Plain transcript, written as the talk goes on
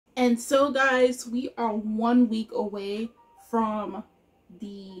And so guys, we are 1 week away from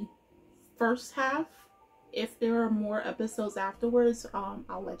the first half. If there are more episodes afterwards,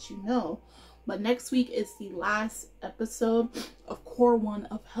 I'll let you know. But next week is the last episode of Core 1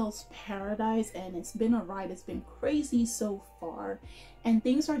 of Hell's Paradise, and it's been a ride. It's been crazy so far, and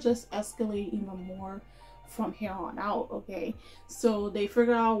things are just escalating even more from here on out. Okay, so they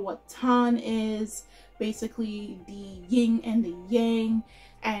figure out what Tan is, basically the yin and the yang,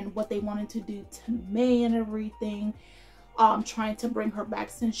 and what they wanted to do to May and everything. Trying to bring her back,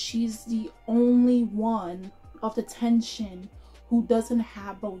 since she's the only one of the tension who doesn't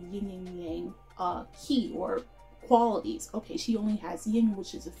have both yin and yang key or qualities. Okay, she only has yin,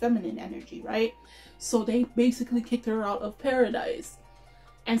 which is a feminine energy, right? So they basically kicked her out of paradise,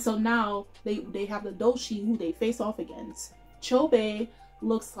 and so now they have the Doshi who they face off against. Chobe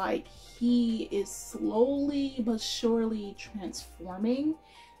looks like he is slowly but surely transforming,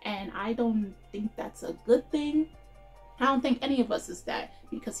 and I don't think that's a good thing. I don't think any of us is that,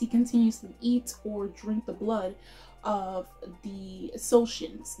 because he continues to eat or drink the blood of the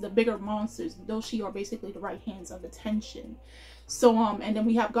Soshins, the bigger monsters. Doshi are basically the right hands of the tension. So and then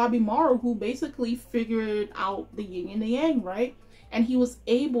we have Gabimaru, who basically figured out the yin and the yang, right? And he was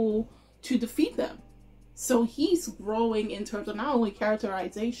able to defeat them. So he's growing in terms of not only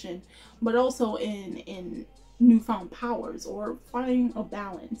characterization, but also in newfound powers, or finding a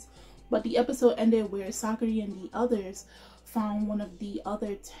balance. But the episode ended where Sagiri and the others found one of the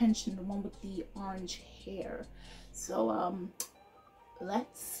other tension, the one with the orange hair. So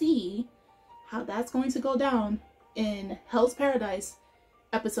let's see how that's going to go down in Hell's Paradise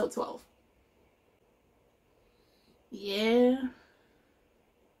episode 12. Yeah.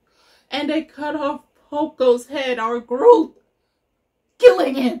 And they cut off Poco's head, our Groot,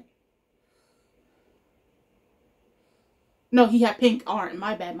 killing him. No, he had pink arm.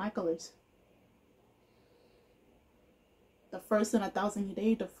 My bad, my colors. The first in 1,000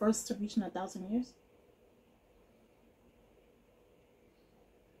 days, the first to reach in 1,000 years.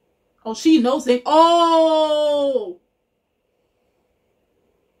 Oh, she knows it. Oh!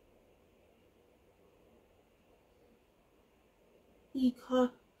 He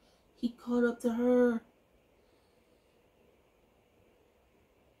caught up to her.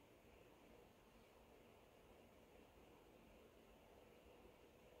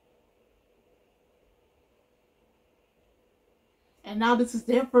 And now this is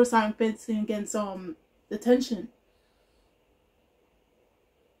their first time facing against the tension.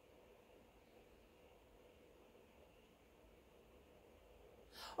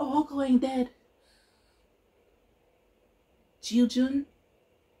 Oh, Hoko ain't dead. Jujin,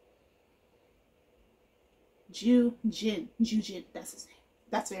 that's his name.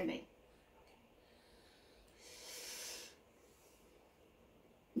 That's their name.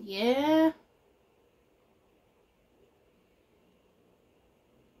 Yeah.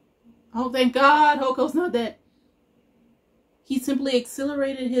 Oh, thank God, Hoko's not dead. He simply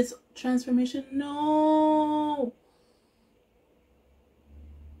accelerated his transformation. No.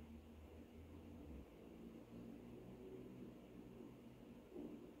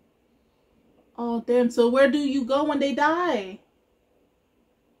 Oh, damn. So where do you go when they die?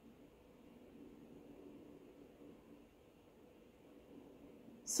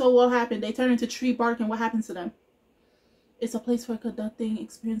 So what happened? They turn into tree bark, and what happens to them? It's a place for conducting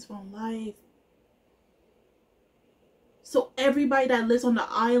experience from life. So everybody that lives on the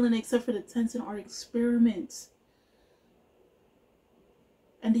island except for the Tenson are experiments.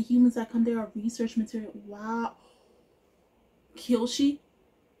 And the humans that come there are research material. Wow. Kyoshi?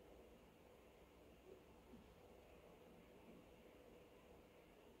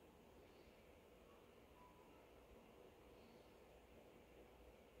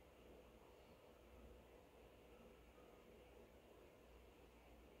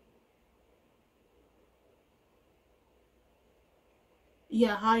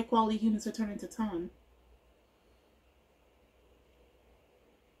 Yeah, high quality humans are turned into ton.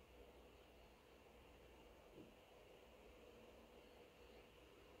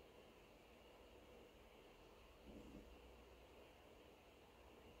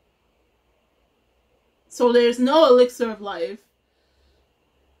 So there's no elixir of life.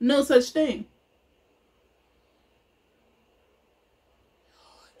 No such thing.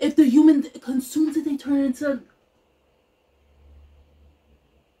 If the human consumes it, they turn into...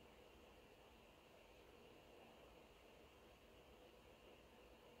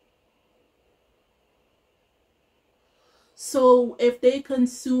 So if they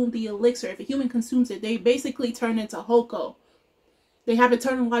consume the elixir, if a human consumes it, they basically turn into Hoko. They have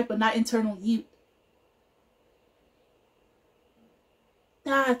eternal life, but not eternal youth.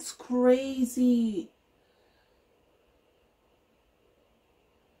 That's crazy.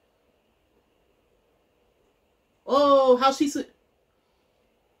 Oh, how she's.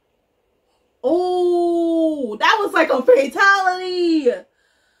 Oh, that was like a fatality.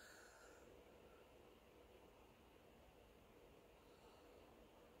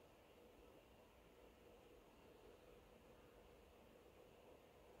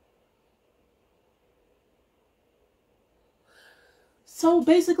 So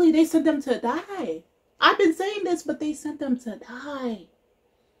basically, they sent them to die. I've been saying this, but they sent them to die.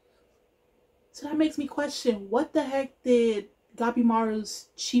 So that makes me question, what the heck did Gabimaru's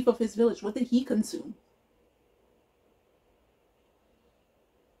chief of his village, what did he consume?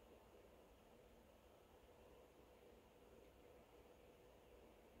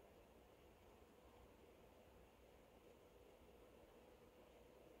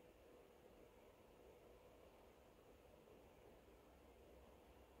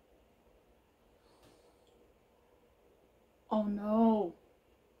 Oh no.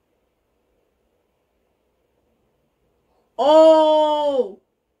 Oh!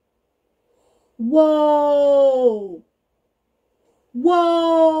 Whoa!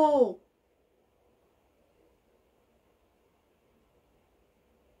 Whoa!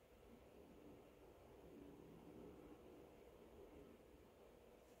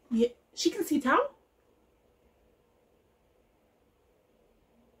 Yeah, she can see Tao?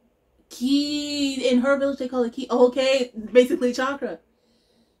 Ki. In her village, they call it Ki. Okay, basically chakra.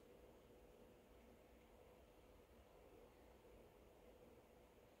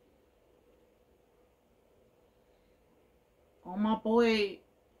 Oh, my boy.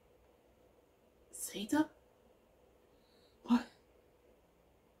 Seita? What?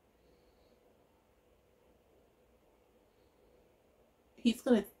 He's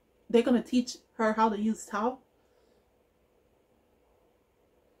gonna. They're gonna teach her how to use Tao?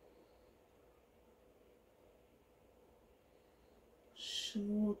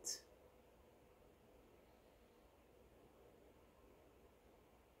 Shoot.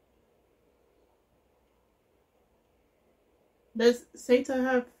 Does Seita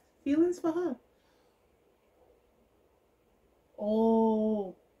have feelings for her?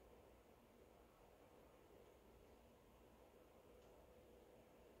 Oh.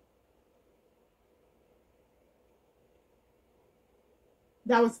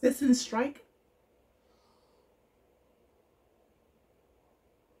 That was this in strike?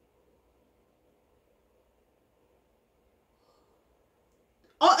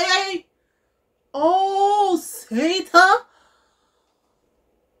 Oh, hey! Oh, Seita?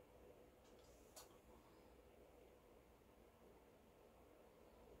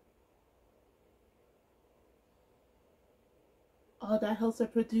 Oh, that helps her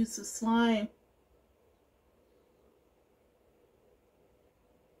produce a slime.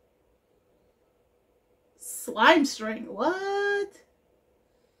 Slime string? What?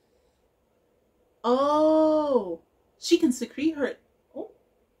 Oh. She can secrete her. Oh.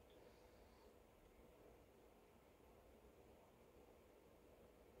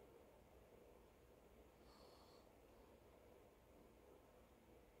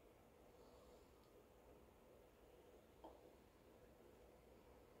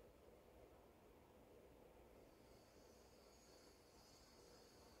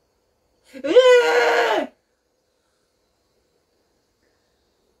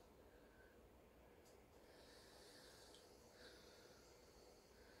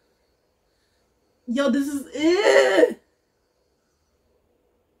 Yo, this is.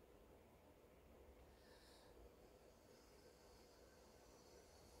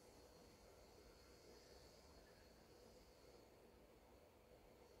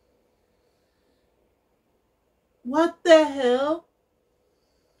 What the hell?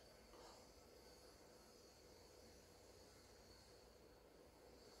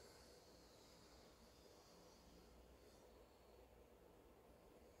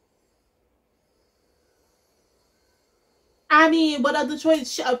 I mean, what other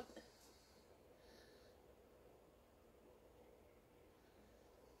choice?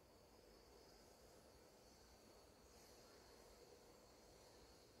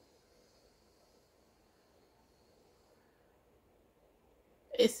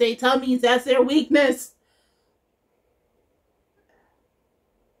 It say tummies, that's their weakness.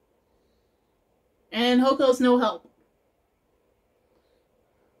 And Hoko's no help.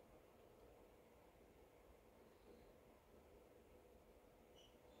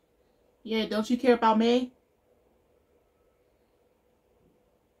 Yeah, don't you care about May?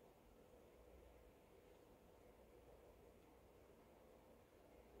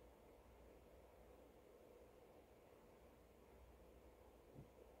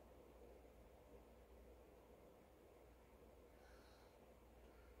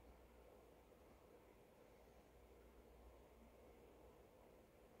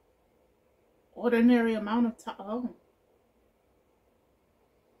 Ordinary amount of time. Oh.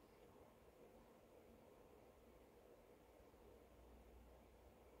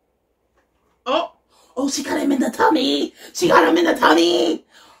 Oh. Oh, she got him in the tummy. She got him in the tummy.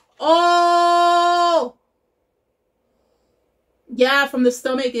 Oh. Yeah, from the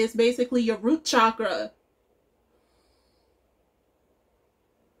stomach is basically your root chakra.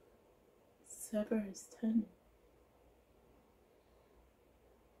 Sever his tendon.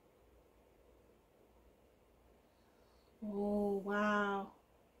 Oh, wow.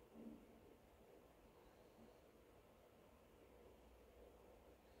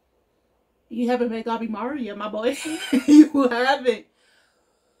 You haven't met Gabi Maria, my boy. You haven't.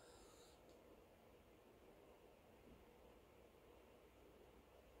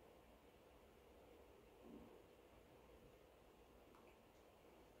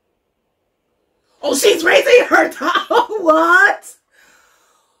 Oh, she's raising her top. What?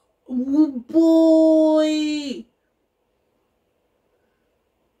 Oh, boy.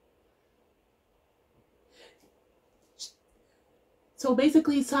 So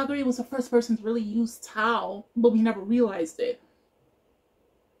basically, Sagiri was the first person to really use Tao, but we never realized it.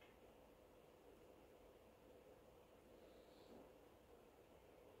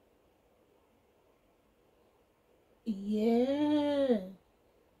 Yeah.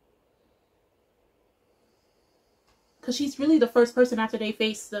 Because she's really the first person after they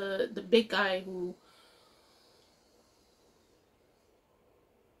face the big guy who...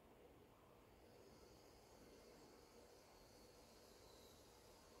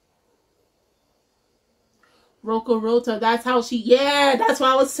 Rokurota, that's how she... Yeah, that's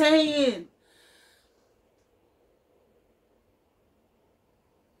what I was saying.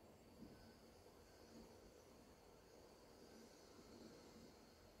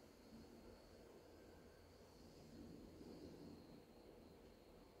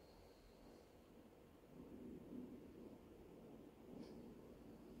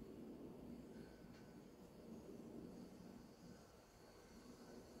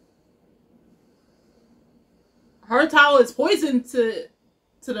 Her Tao is poison to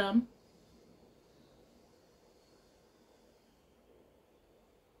them.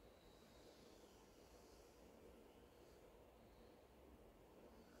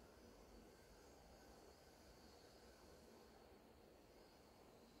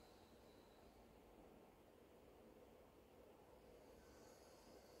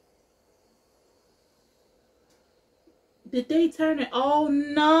 Did they turn it? Oh,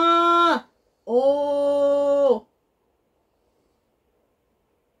 nah. Oh.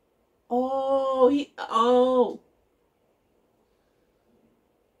 Oh, oh.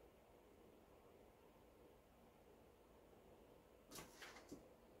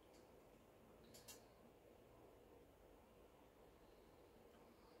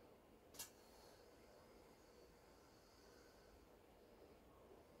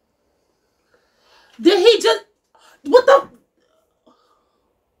 Did he just... What the...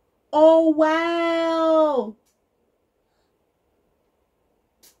 Oh, wow.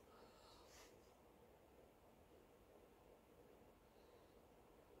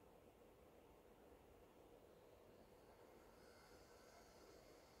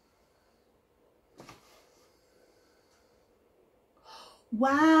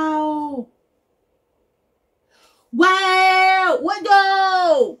 Wow. Wow. What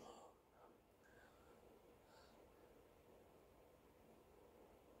go?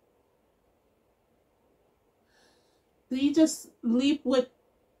 Did he just leap with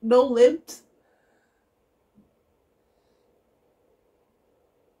no limbs?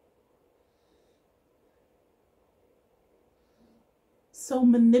 So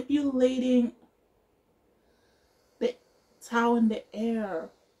manipulating the Tao in the air.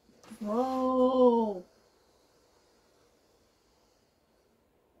 Bro.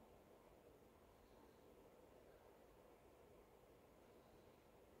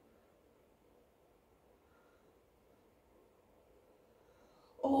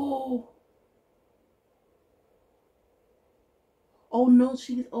 Oh. Oh no,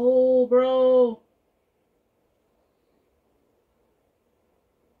 she's... Oh, bro.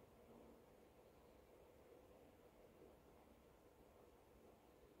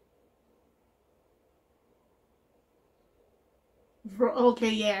 Bro.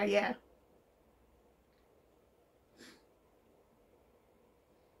 Okay, yeah, yeah.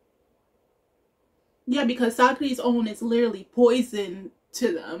 Yeah, because Sagiri's own is literally poison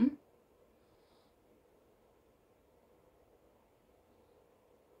to them.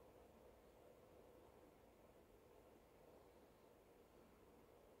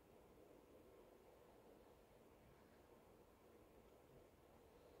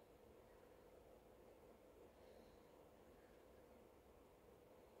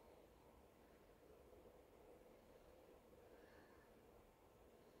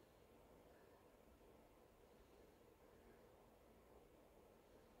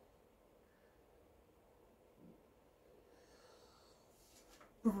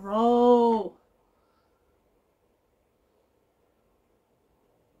 Bro.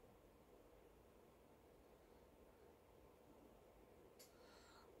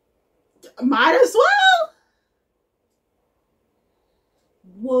 Might as well.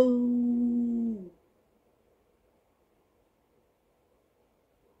 Whoa.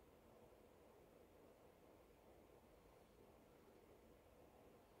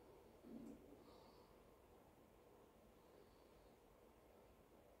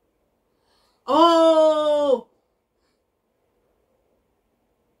 Oh.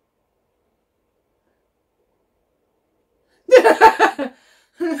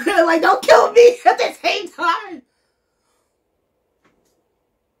 Like, don't kill me at the same time.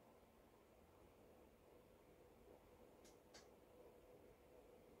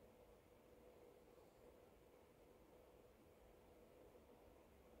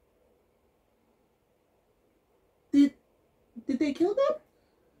 Did they kill them?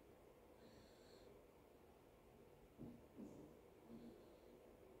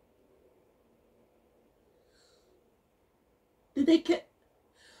 Did they kill?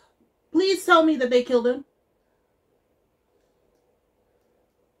 Please tell me that they killed him.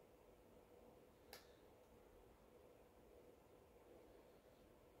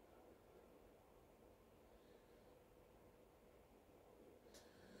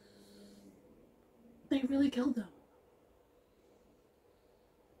 They really killed him.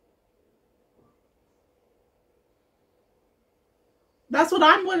 That's what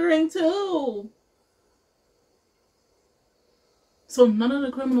I'm wondering too. So none of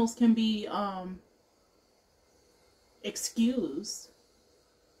the criminals can be excused.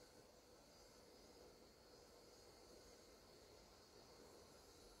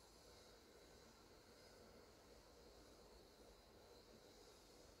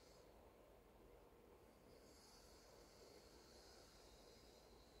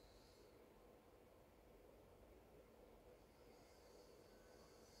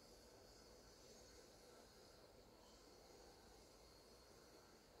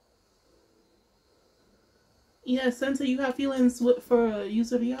 Yeah, Sensei, you have feelings for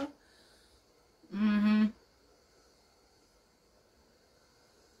Yuzuriya? Mm-hmm.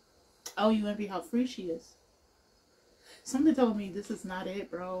 Oh, you envy how free she is. Something told me this is not it,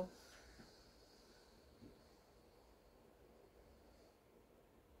 bro.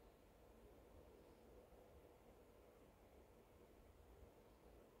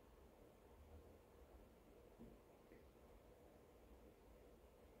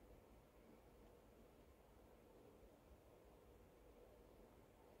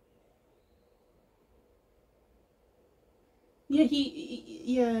 Yeah,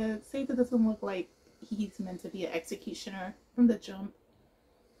 yeah, Seiya doesn't look like he's meant to be an executioner from the jump.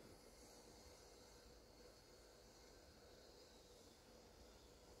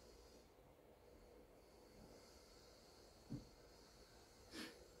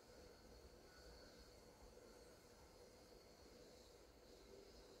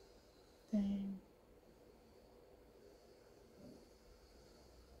 Dang.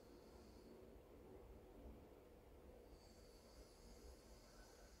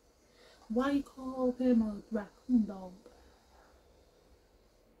 Why you call him a raccoon dog?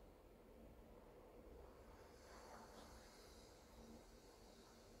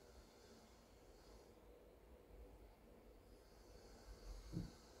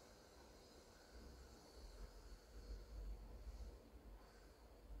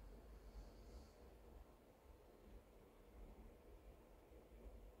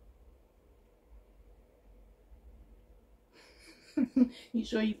 You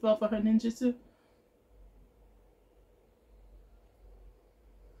sure you fell for her ninjutsu?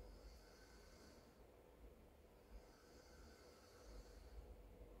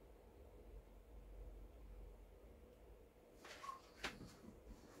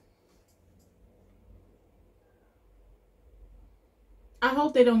 I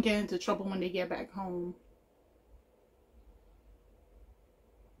hope they don't get into trouble when they get back home.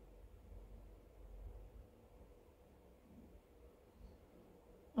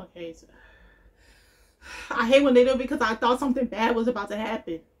 Okay, so I hate when they do it because I thought something bad was about to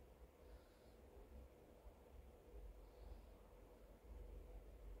happen.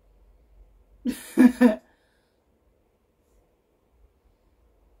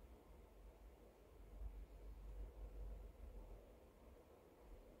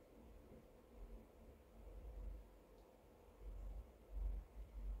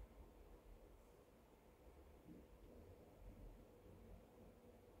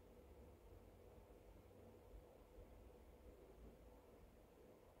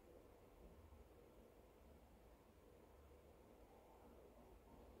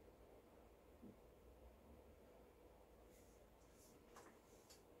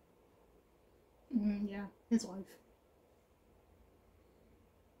 Yeah, his wife.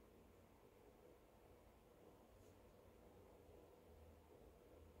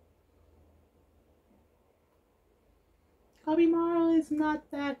 Kabimaru is not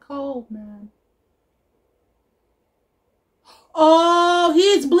that cold, man. Oh,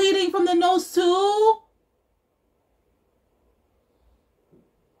 he's bleeding from the nose too?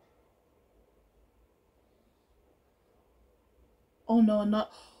 Oh no,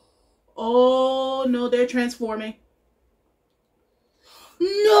 not. Oh no, they're transforming.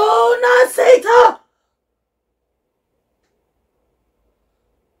 No, not Sata!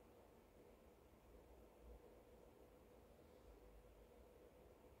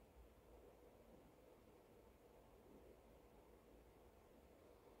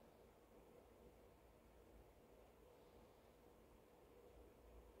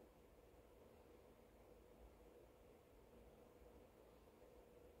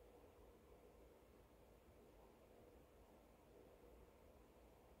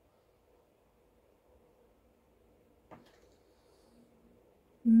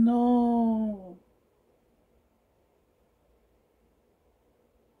 No.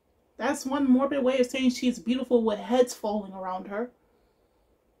 That's one morbid way of saying she's beautiful with heads falling around her.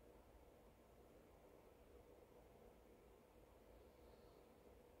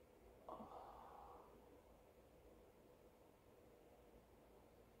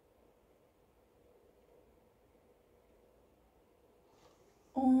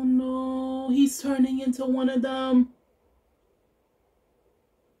 Oh no, he's turning into one of them.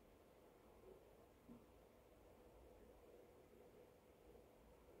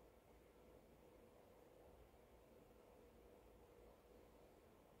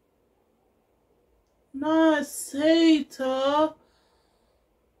 Not Sata.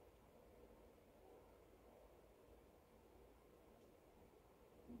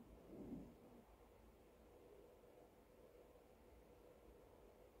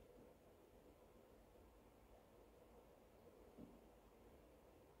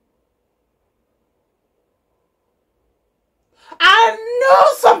 I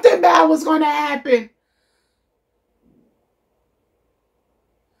knew something bad was going to happen.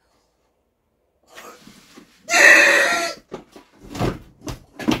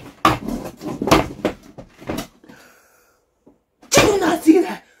 Did you not see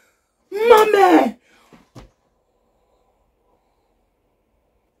that? My man.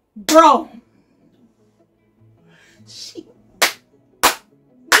 Bro.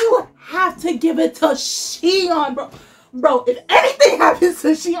 You have to give it to Shion, bro. Bro, if anything happens to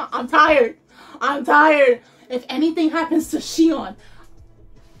Shion, I'm tired. I'm tired. If anything happens to Shion,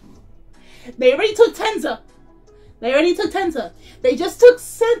 they already took Tenza. They just took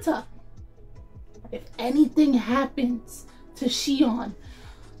Senta. If anything happens to Shion,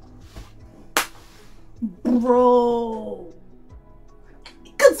 bro.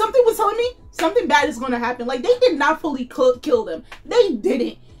 Because something was telling me something bad is going to happen. Like, they did not fully kill them. They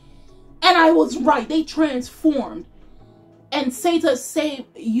didn't. And I was right. They transformed. And Seta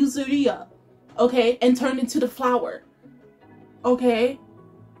saved Yuzuriya, okay? And turned into the flower, okay?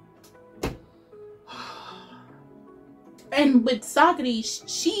 And with Sagiri,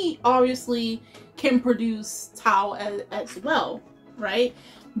 she obviously can produce Tao as well, right?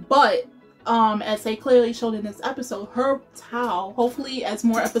 But as they clearly showed in this episode, her Tao, hopefully as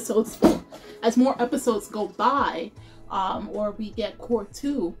more episodes go by, or we get Core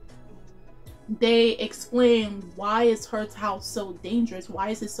 2, they explain why is her Tao so dangerous, why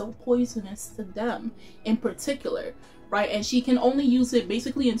is it so poisonous to them in particular, right? And she can only use it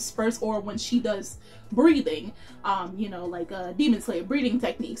basically in spurts or when she does breathing, you know, like Demon Slayer breathing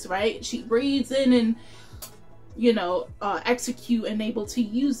techniques, right? She breathes in and, you know, execute and able to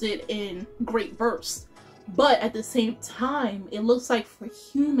use it in great bursts. But at the same time, it looks like for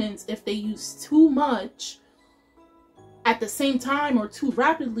humans, if they use too much at the same time or too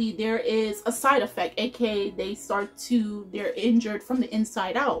rapidly, there is a side effect, aka they're injured from the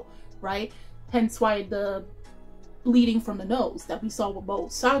inside out, right? Hence why the bleeding from the nose that we saw with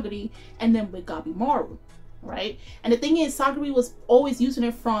both Sagiri and then with Gabimaru, right? And the thing is, Sagiri was always using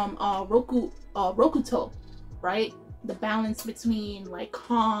it from Rokuto, right? The balance between like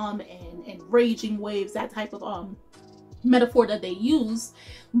calm and raging waves, that type of metaphor that they use,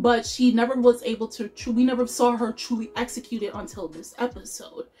 but she never was able to we never saw her truly execute it until this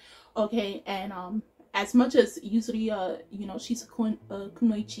episode, okay? And as much as Yuzuriya, you know, she's a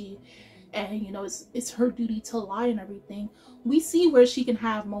kunoichi, and you know it's her duty to lie and everything, we see where she can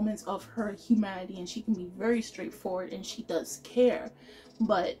have moments of her humanity and she can be very straightforward and she does care.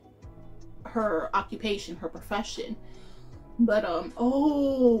 But her occupation, her profession, But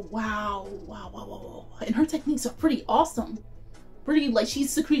oh wow, wow. And her techniques are pretty awesome. Pretty, like, she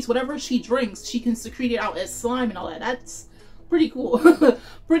secretes whatever she drinks, she can secrete it out as slime and all that. That's pretty cool.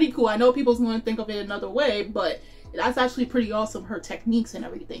 Pretty cool. I know people's going to think of it another way, but that's actually pretty awesome, her techniques and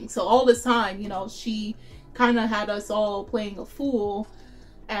everything. So all this time, you know, she kind of had us all playing a fool,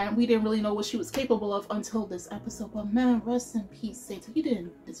 and we didn't really know what she was capable of until this episode. But man, rest in peace, Sato. You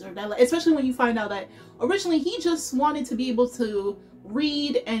didn't deserve that. Like, especially when you find out that originally he just wanted to be able to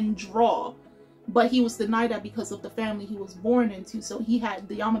read and draw, but he was denied that because of the family he was born into. So he had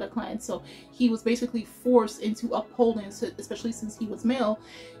the Yamada clan, so he was basically forced into upholding, especially since he was male,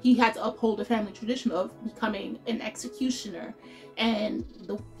 he had to uphold the family tradition of becoming an executioner. And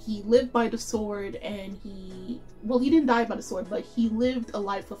he lived by the sword, and he didn't die by the sword, but he lived a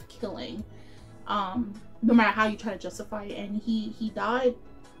life of killing, no matter how you try to justify it. And he died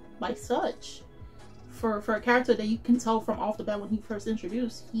by such. For a character that you can tell from off the bat when he first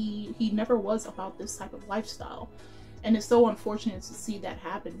introduced, he never was about this type of lifestyle. And it's so unfortunate to see that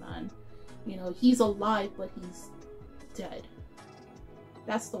happen, man. You know, he's alive, but he's dead.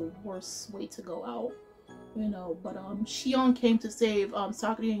 That's the worst way to go out, you know. But Shion came to save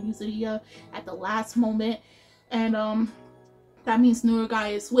Sagiri and Yuzuriya at the last moment, and that means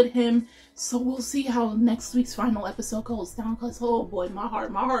Nurugai is with him. So we'll see how next week's final episode goes down, because oh boy, my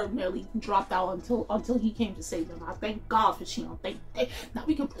heart nearly dropped out until he came to save them. I thank God for Shion. Now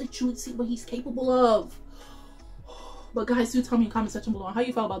we can play True and see what he's capable of. But guys, do tell me in the comment section below how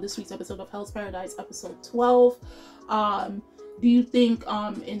you felt about this week's episode of Hell's Paradise, episode 12. Do you think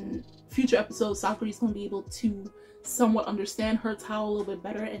in future episodes Sagiri's going to be able to somewhat understand her Tao a little bit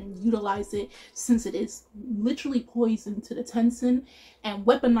better and utilize it, since it is literally poison to the Tensen, and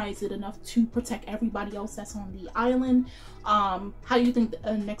weaponize it enough to protect everybody else that's on the island? How do you think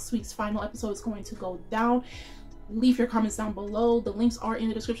next week's final episode is going to go down? Leave your comments down below. The links are in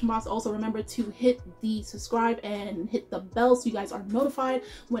the description box. Also remember to hit the subscribe and hit the bell so you guys are notified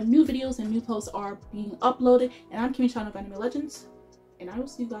when new videos and new posts are being uploaded. And I'm Kimi Chan of Anime Legends, and I will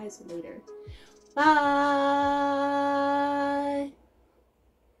see you guys later. Bye.